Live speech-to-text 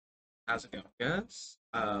as a guess.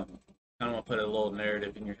 Kind of want to put a little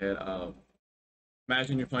narrative in your head.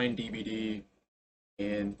 Imagine you're playing DBD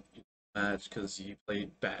and you match because you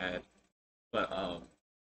played bad, but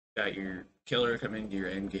got your killer coming into your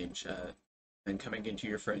end game chat and coming into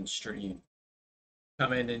your friend's stream,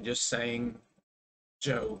 coming and just saying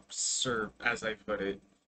jokes or as I put it,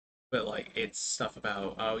 but like it's stuff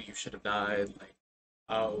about oh you should have died, like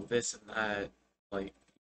oh this and that, like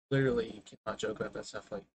literally cannot joke about that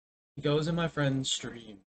stuff. Like he goes in my friend's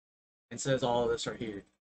stream and says all of this right here.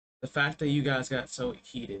 The fact that you guys got so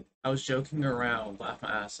heated, I was joking around, laugh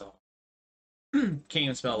my ass off. Can't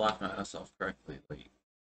even spell laugh my ass off correctly. Like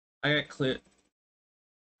I got clip.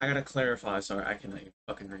 I gotta clarify. Sorry, I cannot even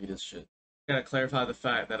fucking read this shit. I gotta clarify the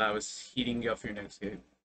fact that I was heating you up for your next game.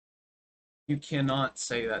 You cannot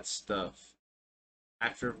say that stuff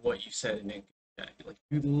after what you said in game. Like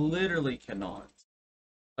you literally cannot.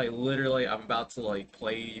 Like literally, I'm about to like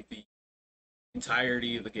play the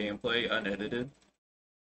entirety of the gameplay unedited.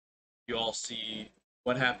 You all see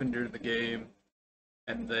what happened during the game,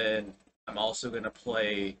 and then I'm also gonna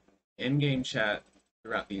play in-game chat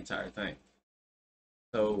throughout the entire thing.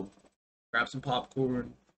 So grab some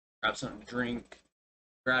popcorn, grab something to drink,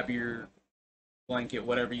 grab your blanket,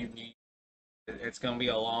 whatever you need. It's gonna be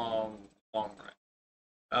a long, long ride.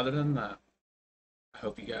 Other than that, I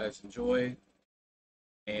hope you guys enjoy,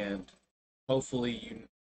 and hopefully you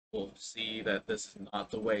will see that this is not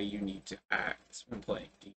the way you need to act when playing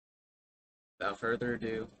D. Without further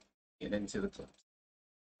ado, get into the clips.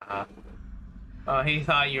 He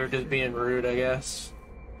thought you were just being rude, I guess.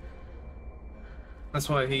 That's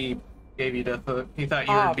why he gave you death hook. He thought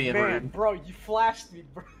you were being rude. Bro, you flashed me,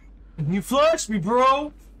 bro. You flashed me,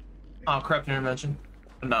 bro! Oh, corrupt intervention.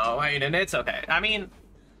 No, Aiden, it's okay. I mean,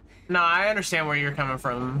 no, I understand where you're coming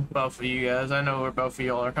from, both of you guys. I know where both of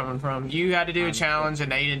y'all are coming from. You had to do a challenge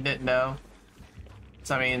and Aiden didn't know.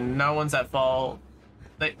 So, I mean, no one's at fault.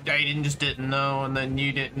 Aiden just didn't know, and then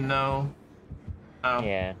you didn't know. Oh,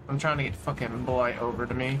 yeah. I'm trying to get fucking Blight over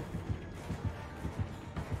to me.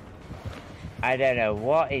 I don't know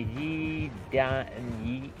what is he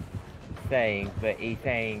saying, but he's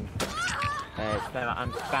saying, so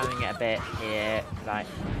I'm spamming it a bit here, like,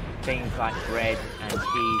 things like bread and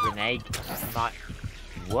cheese and egg. I'm like,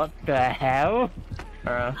 what the hell?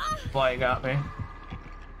 Blight got me.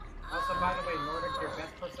 Also, by the way, Nordic, your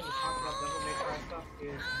best person to talk about Devil May Cry stuff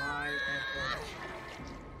is my answer.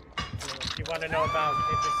 If you want to know about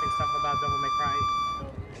interesting stuff about Devil May Cry,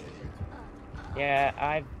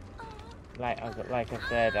 Yeah, like I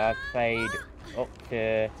said, I've played up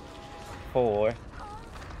to 4,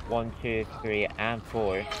 1, 2, 3, and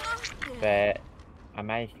 4, but I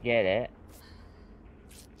managed to get it,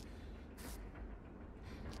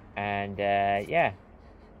 and yeah,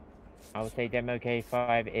 I would say Demo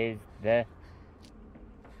K5 is the.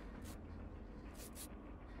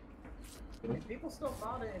 people still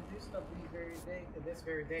bought it and do stuff this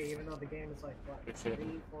very day, even though the game is like what, 3,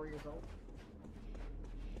 4 years old.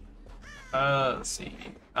 Let's see.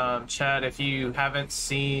 Chad, if you haven't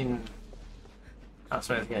seen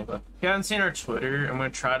if you haven't seen our Twitter, I'm gonna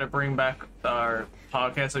try to bring back our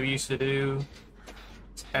podcast that we used to do.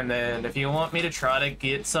 And then if you want me to try to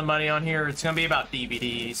get somebody on here, it's gonna be about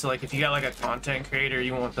DVD. So like if you got like a content creator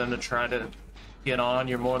you want them to try to get on,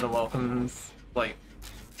 you're more than welcome. Like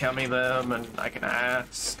tell me them and I can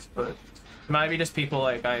ask. But it might be just people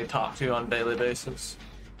like I talk to on a daily basis.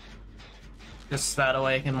 Just that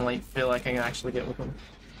way I can like feel like I can actually get with them.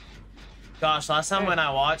 Gosh, last time when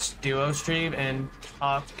I watched Duo stream and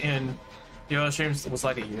talked in Duo streams was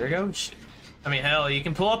like a year ago. Shit. I mean, hell, you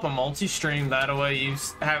can pull up a multi-stream that way. You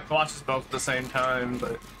have watches both at the same time,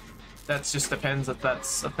 but that just depends if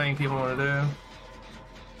that's a thing people want to do.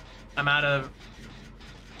 I'm out of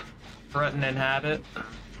threaten and habit.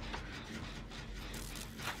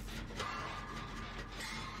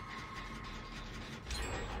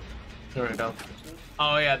 There we go.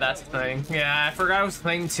 Oh yeah, that's the thing. Yeah, I forgot it was the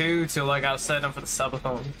thing too, till like I was setting up for the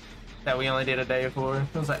subathon that we only did a day before.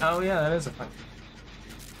 I was like, oh yeah, that is a thing.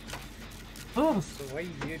 Oh. So what are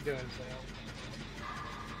you doing, Sam?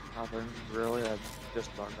 Nothing, really. I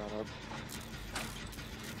just brought that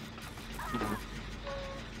up.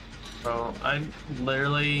 Bro, I'm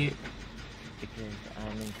literally... Because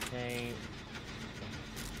I'm insane.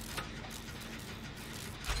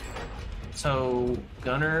 So,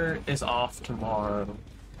 Gunner is off tomorrow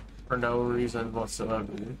for no reason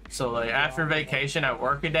whatsoever. So, like, after vacation, I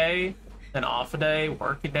work a day, then off a day,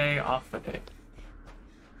 work a day, off a day.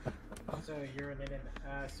 So you're in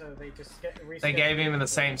so they just They gave him the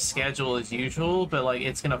same schedule as usual, but like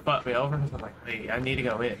it's gonna fuck me over. I'm like, hey, I need to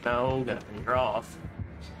go in. No, Gunner, you're off.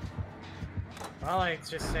 Well, I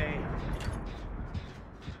just say,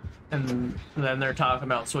 And then they're talking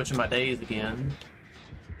about switching my days again.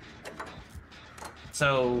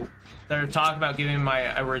 So they're talking about giving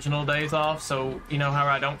my original days off. So you know how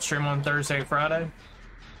I don't stream on Thursday and Friday?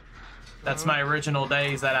 That's my original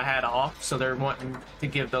days that I had off. So they're wanting to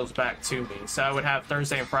give those back to me. So I would have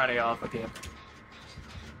Thursday and Friday off again.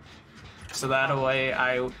 So that way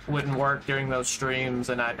I wouldn't work during those streams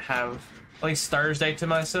and I'd have at least Thursday to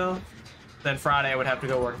myself. Then Friday I would have to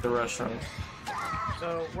go work at the restaurant.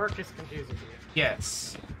 so work is confusing to you.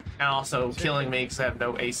 Yes. And also killing me because I have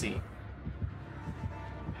no AC.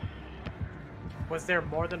 Was there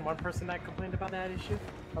more than one person that complained about that issue?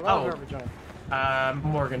 Hello, whoever joined.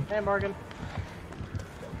 Morgan. Hey, Morgan.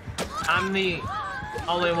 I'm the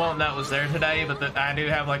only one that was there today, but I do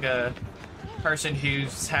have like a person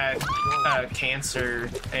who's had cancer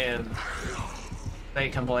and they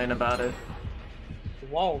complain about it.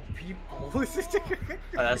 Whoa, people.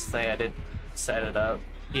 That's the thing, I did set it up.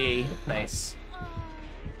 Yay, nice.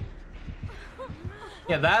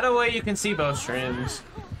 Yeah, that way you can see both streams.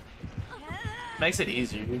 Makes it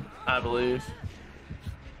easier, I believe.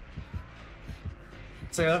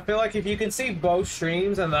 So I feel like if you can see both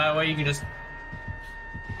streams and that way you can just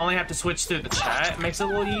only have to switch through the chat, it makes it a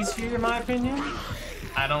little easier in my opinion.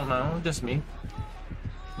 I don't know, just me.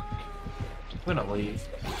 I'm gonna leave.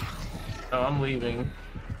 Oh, I'm leaving.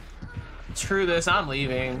 Screw this, I'm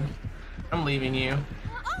leaving. I'm leaving you.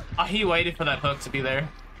 Oh, he waited for that hook to be there.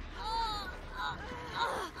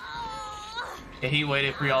 Yeah, he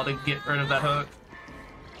waited for y'all to get rid of that hook.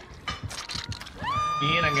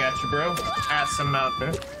 Ian, I got you, bro. Add some out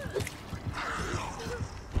there.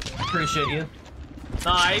 Appreciate you.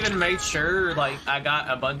 No, I even made sure, like, I got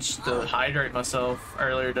a bunch to hydrate myself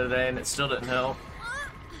earlier today, and it still didn't help.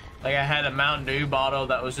 Like, I had a Mountain Dew bottle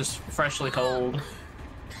that was just freshly cold.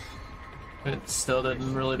 It still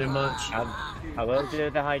didn't really do much. I will do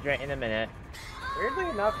the hydrate in a minute. Weirdly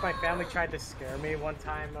enough, my family tried to scare me one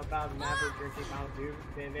time about never drinking Mountain Dew,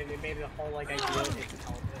 and then it made it a whole, like, idea it's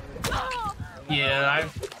healthy. Yeah,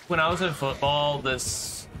 when I was in football,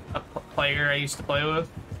 a player I used to play with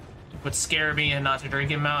would scare me and not to drink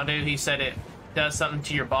in Mountain Dew. He said it does something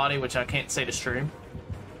to your body, which I can't say to stream.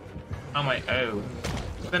 I'm like, oh.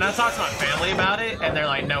 Then I talked to my family about it, and they're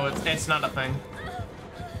like, no, it's not a thing.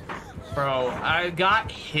 Bro, I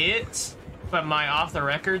got hit, but my off the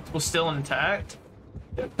record was still intact.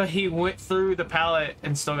 But he went through the pallet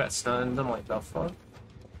and still got stunned. I'm like, the fuck?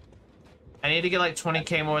 I need to get like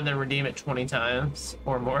 20k more than redeem it 20 times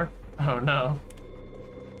or more. Oh no.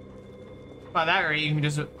 By that rate, you can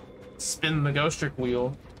just spin the Ghostrick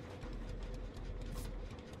wheel.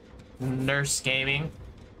 Nurse gaming.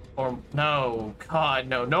 Or no, God,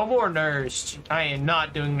 no. No more nurse. I am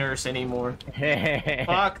not doing nurse anymore.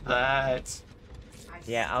 Fuck that.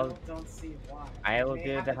 Yeah, don't see why. I will may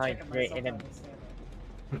do have the to check it hydrate myself in a out instead.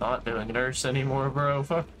 Not doing nurse anymore, bro.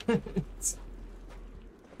 Fuck.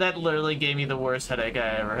 That literally gave me the worst headache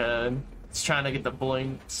I ever had. It's trying to get the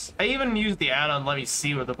blinks. I even used the add-on let me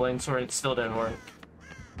see where the blinks were and it still didn't work.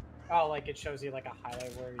 Oh, like it shows you like a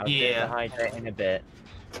highlight where I'll you... do Yeah. the hydrate in a bit.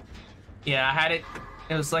 Yeah, I had it.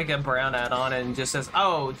 It was like a brown add-on and just says,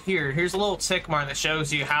 oh, here's a little tick mark that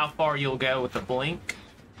shows you how far you'll go with the blink.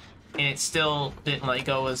 And it still didn't like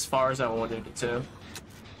go as far as I wanted it to.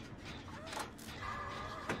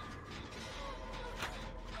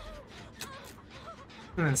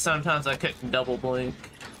 And then sometimes I couldn't double blink.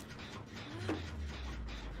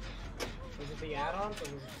 Was it the add-ons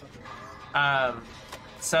or was it something else?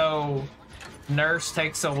 So Nurse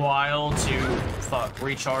takes a while to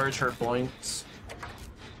recharge her blinks.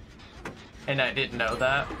 And I didn't know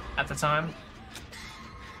that at the time.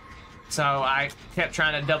 So I kept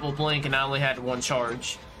trying to double blink and I only had one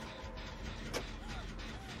charge.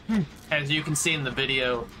 As you can see in the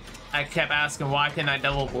video, I kept asking why can't I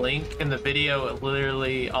double blink. In the video, it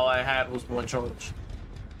literally all I had was one charge.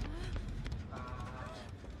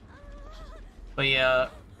 But yeah,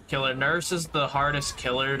 Killer Nurse is the hardest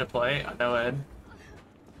killer to play. Noed.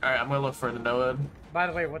 Alright, I'm gonna look for the Noed. By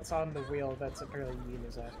the way, what's on the wheel? That's apparently Ian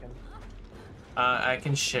is asking. I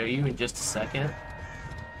can show you in just a second.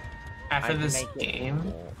 After this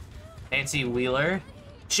game, Nancy Wheeler,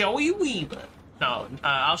 Joey Wheeler. No,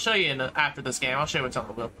 I'll show you after this game. I'll show you what's on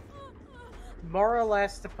the wheel. More or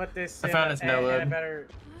less, to put this I found his Noed.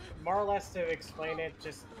 more or less to explain it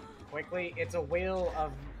just quickly, it's a wheel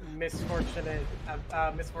of misfortunate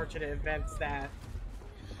events that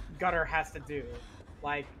Gunner has to do,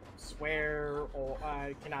 like swear or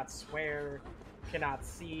cannot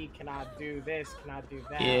see, cannot do this, cannot do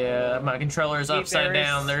that. Yeah, my controller is See, upside there is-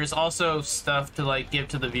 down. There's also stuff to like give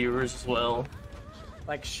to the viewers as well.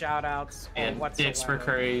 like shout outs or And whatsoever. Dixper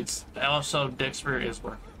crates. Also, Dixper is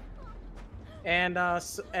working. And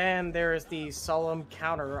and there is the solemn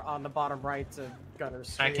counter on the bottom right of Gunner's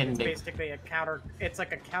screen. It's basically a counter. It's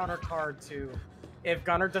like a counter card to, if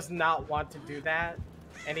Gunner does not want to do that,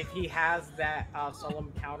 and if he has that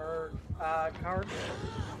solemn counter card,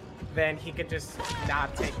 then he could just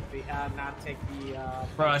not take the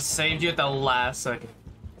Bro, I saved you at the last second.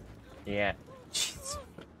 Yeah. Jeez.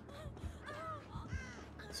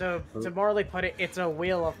 So to morally put it, it's a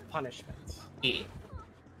wheel of punishment. Yeah.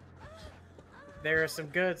 There are some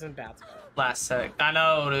goods and bads. Last sec. I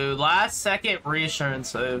know, dude. Last second reassurance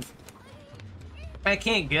save. I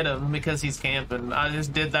can't get him because he's camping. I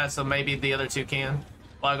just did that so maybe the other two can.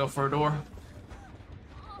 While I go for a door.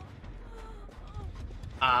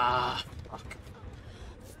 Ah, fuck.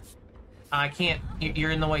 I can't.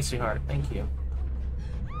 You're in the way, sweetheart. Thank you.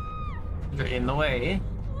 You're in the way.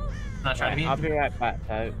 I'm not trying to be. I'll be right back,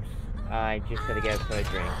 folks. I just gotta go for a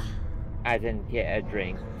drink. As in, get a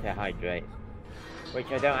drink to hydrate. Which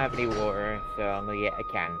I don't have any water, so I'm gonna get a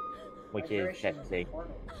can. Which is Pepsi.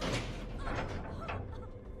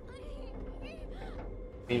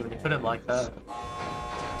 When you put it like that.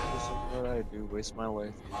 This is what I do, waste my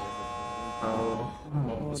life. Oh, It's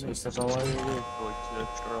almost like wasted my life. 2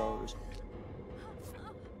 extra hours.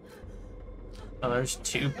 Oh, there's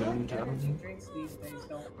two boom Energy tones. drinks these days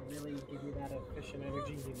don't really give you that efficient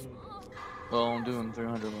energy you need. Well, I'm doing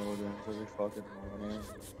 300 milligrams every fucking morning.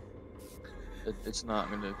 It's not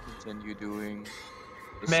gonna continue doing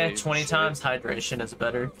the Man, same 20 shit. times hydration is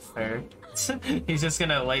better. Fair. He's just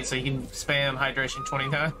gonna wait so he can spam hydration 20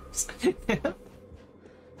 times.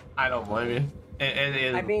 I don't blame you. It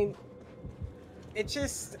is. I mean, it's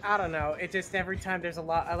just, I don't know. It just, every time there's a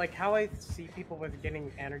lot, I like how I see people with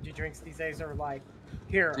getting energy drinks these days are like,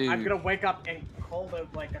 here, I'm Dude. gonna wake up and hold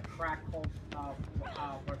like a crack cold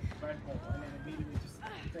Red Bull, and then immediately just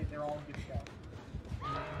think they're all good to go.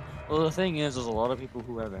 Well, the thing is a lot of people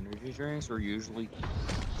who have energy drinks are usually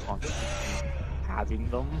constantly having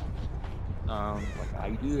them. Like I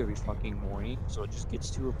do every fucking morning, so it just gets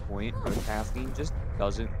to a point where caffeine just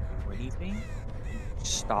doesn't do anything.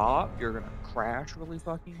 Stop, you're gonna crash really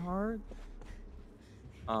fucking hard.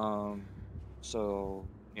 So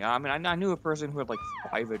yeah, I mean, I knew a person who had like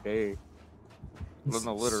 5 a day. Well,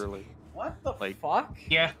 no, literally. What the Like, fuck?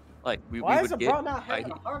 Yeah. Like Why we is would a get. bro not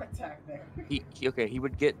having a heart attack there? He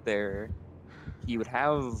would get there. He would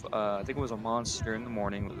have, I think it was a Monster in the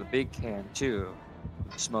morning with a big can too.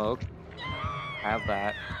 Smoke. Have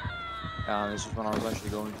that. This was when I was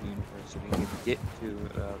actually going to university. He would get to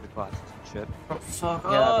the classes and shit. Oh, fuck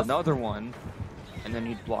He'd have off. another one, and then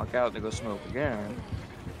he'd block out to go smoke again.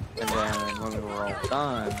 And then when we were all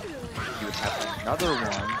done, he would have another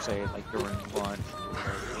one, say like during lunch,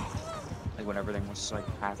 or like when everything was like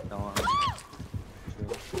half done.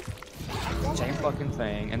 So, same fucking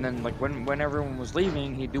thing. And then like when everyone was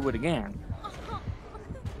leaving, he'd do it again.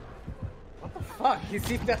 What the fuck? You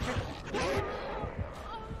see that?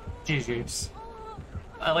 GG's.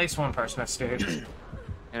 At least one person escaped.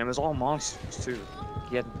 And it was all monsters too.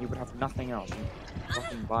 He would have nothing else. He'd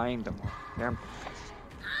fucking buying them. Damn.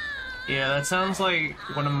 Yeah, that sounds like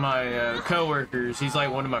one of my co-workers. He's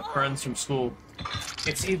like one of my friends from school.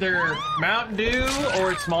 It's either Mountain Dew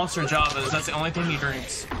or it's Monster Javas. That's the only thing he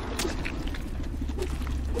drinks.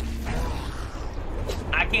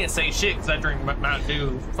 I can't say shit because I drink Mountain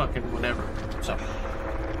Dew fucking whenever. So.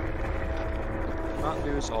 Mountain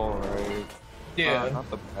Dew's alright. Yeah. Not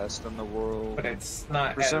the best in the world. But it's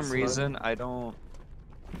not. For as some fun. reason, I don't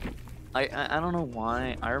know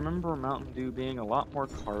why. I remember Mountain Dew being a lot more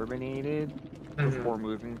carbonated before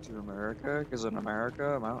moving to America, because in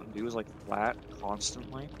America, Mountain Dew is like flat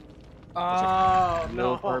constantly. Oh,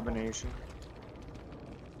 No no. carbonation.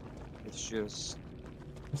 It's just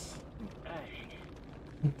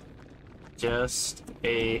Just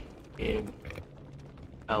a game.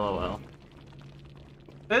 LOL.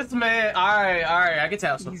 This man, alright, I can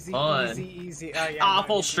tell some Easy, fun. easy. Oh, yeah,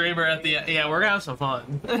 Awful no, streamer at the yeah, we're gonna have some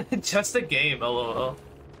fun. Just a game, LOL.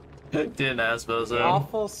 Didn't ask Bozo.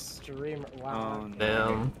 Awful streamer. Wow. oh no,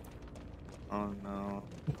 Damn. oh no.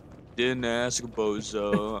 Didn't ask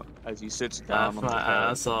Bozo as he sits down Laugh on the my bed.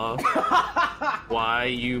 ass off. Why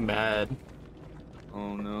you mad?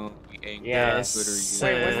 Oh no, we ain't Yes.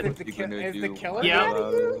 Twitter Wait, was the gonna is the do killer Yeah.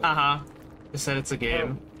 about it? Uh-huh. It said it's a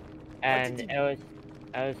game. And did it was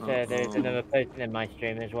there's another person in my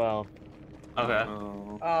stream as well, Okay.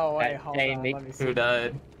 Oh. Oh, wait, That hold same on. me- Let me see. Who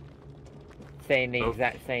died? saying the Oh.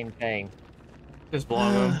 exact same thing. Just blow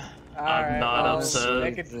him. I'm Alright, not well, upset.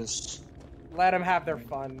 they could- This Let them have their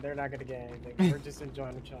fun. They're not gonna get anything. We're just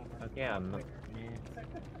enjoying each other. Okay, I'm not.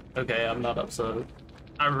 Okay, I'm not upset.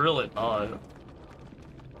 I'm really not.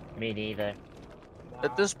 Me neither.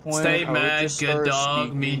 At this point, Stay I would mad, just good start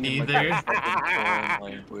dog, me speaking in, like, neither. a fucking foreign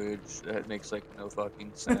language that makes like no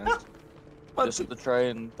fucking sense. What Just to try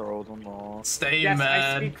and throw them off. Stay Yes, I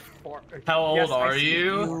mad. speak for. How old Yes, I are speak you?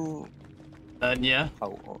 You... Nanya?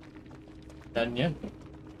 How old? Nanya?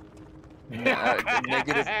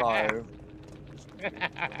 -5.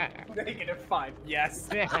 -5. Yes.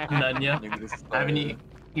 Nanya? -5. Haven't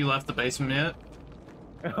you left the basement yet?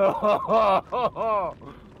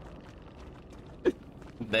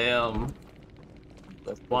 Damn. Left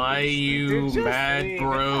the Why basement. you Dude, just mad, leave.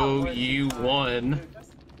 bro? It's not You worth it. won. Dude,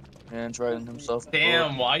 just- Man's writing himself. a Damn,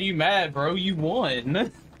 book. why you mad, bro? You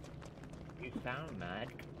won. You sound mad.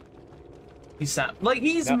 He sound like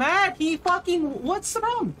he's No. mad. He fucking. What's the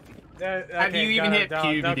problem? Have you even hit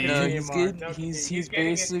puberty? No, continue, he's Mark. good. Don't He's continue. getting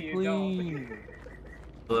into you, basically. don't.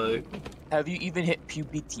 Look, Have you even hit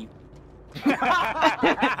puberty?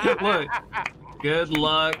 look. Good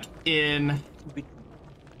luck in.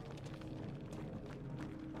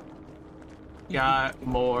 Got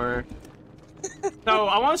more. So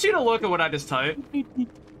I want you to look at what I just typed.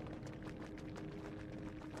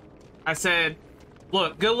 I said,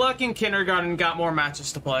 "Look, good luck in kindergarten. Got more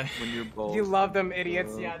matches to play." When you're bald. You love them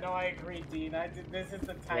idiots. Yeah, no, I agree, Dean. This is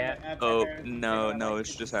the time Yeah. to add Oh there. no,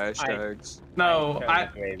 it's just hashtags. No, I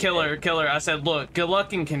totally agree with killer. I said, "Look, good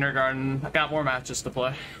luck in kindergarten. I got more matches to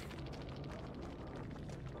play."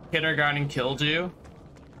 Kindergarten killed you.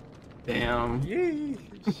 Damn. Yeesh,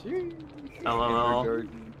 sheesh. LOL.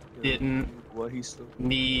 Kindergarten, Didn't What he's still.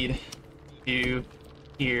 need to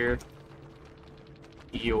hear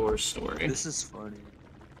your story. This is funny.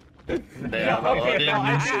 Damn, No, okay,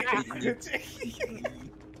 no,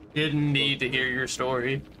 didn't need to hear your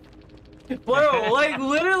story. Bro, like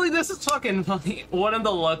literally, this is fucking funny. One of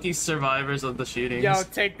the lucky survivors of the shootings. Yo,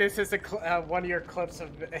 take this as a one of your clips of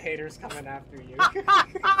haters coming after you.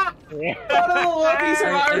 One of the lucky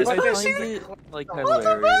survivors I of the find shooting. it like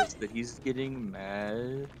hilarious that he's getting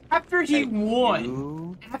mad. After he at won.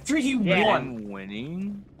 you After he Yeah. won. and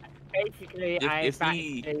winning. Basically, If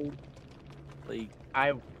he- basically, Like,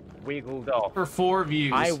 I wiggled off. For 4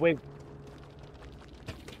 views. I wiggled.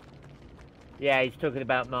 Yeah, he's talking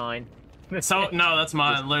about mine. So no, that's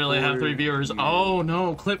mine. Just Literally have 3 4 viewers. views. Oh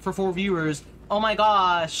no, clip for 4 viewers. Oh my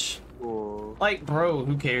gosh. or Like, bro,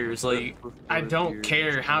 who cares? Like, I don't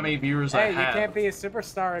care how many viewers I Hey, you have. can't be a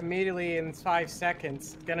superstar immediately in 5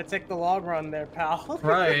 seconds. Gonna take the long run there, pal.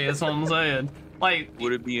 Right, that's what I'm saying. Like,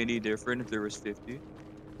 would it be any different if there was 50?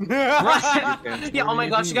 right. Yeah, oh my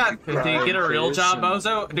gosh, you got 50. Get a real job,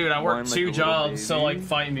 bozo. Dude, I work Whine like 2 a little jobs, so baby. like,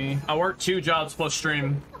 fight me. I work 2 jobs plus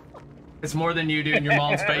stream. It's more than you do in your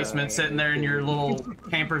mom's basement, sitting there in your little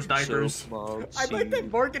Pampers diapers. I like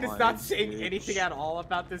that Morgan is not saying anything at all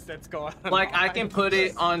about this that's going on. Like, I can put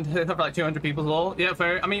it on for like 200 people. Lol. Yeah,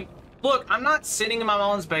 fair. I mean, look, I'm not sitting in my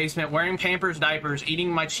mom's basement wearing Pampers diapers,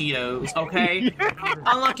 eating my Cheetos, okay?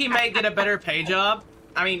 Unlucky may get a better pay job.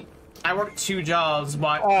 I mean, I work 2 jobs.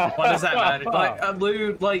 Why does that matter? Like,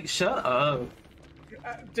 dude, like, shut up.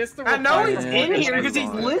 Just the I know he's Yeah, in just here because he's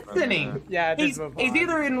move on. listening. Yeah, just He's move he's on.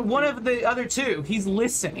 either in one of the other 2. He's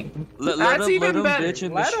listening. Let That's him even better. bitch in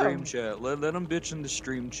the Let him. stream chat. Let him bitch in the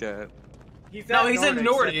stream chat. No, he's in at the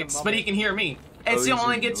Nordics, but he moment. can hear me. It's Oh, the he's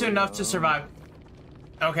only in get to enough to Nordics. survive.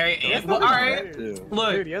 Okay, He has well, nothing alright. better. Too.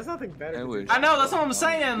 Look, Dude, he has nothing better. I to wish. do. I know, that's what I'm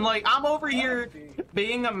saying. Like, I'm over here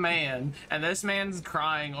being a man, and this man's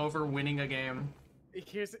crying over winning a game.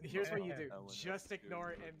 Here's what you do. Just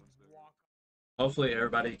ignore it and walk. Hopefully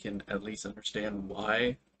everybody can at least understand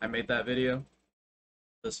why I made that video.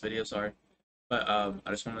 This video, sorry. But I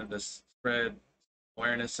just wanted to spread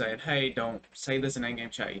awareness saying, hey, don't say this in in-game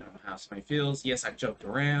chat. You don't know how somebody feels. Yes, I joked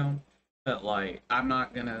around, but like, I'm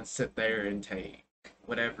not gonna sit there and take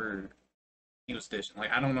whatever he was dishing.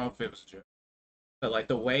 Like, I don't know if it was a joke, but like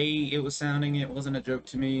the way it was sounding, it wasn't a joke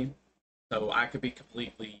to me. So I could be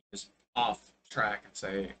completely just off track and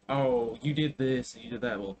say, oh, you did this and you did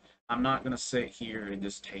that. Well, I'm not gonna sit here and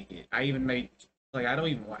just take it. I even made, like, I don't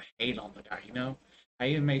even want to hate on the guy, you know? I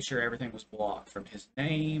even made sure everything was blocked from his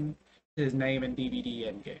name and DVD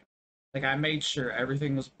and game. Like, I made sure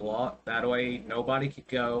everything was blocked. That way, nobody could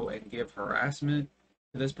go and give harassment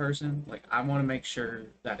to this person. Like, I want to make sure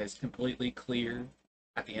that it's completely clear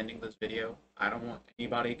at the ending of this video. I don't want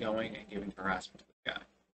anybody going and giving harassment to this guy.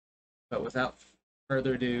 But without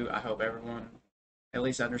further ado, I hope everyone at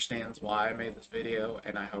least understands why I made this video,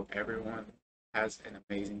 and I hope everyone has an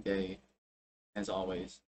amazing day. As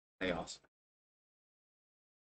always, stay awesome.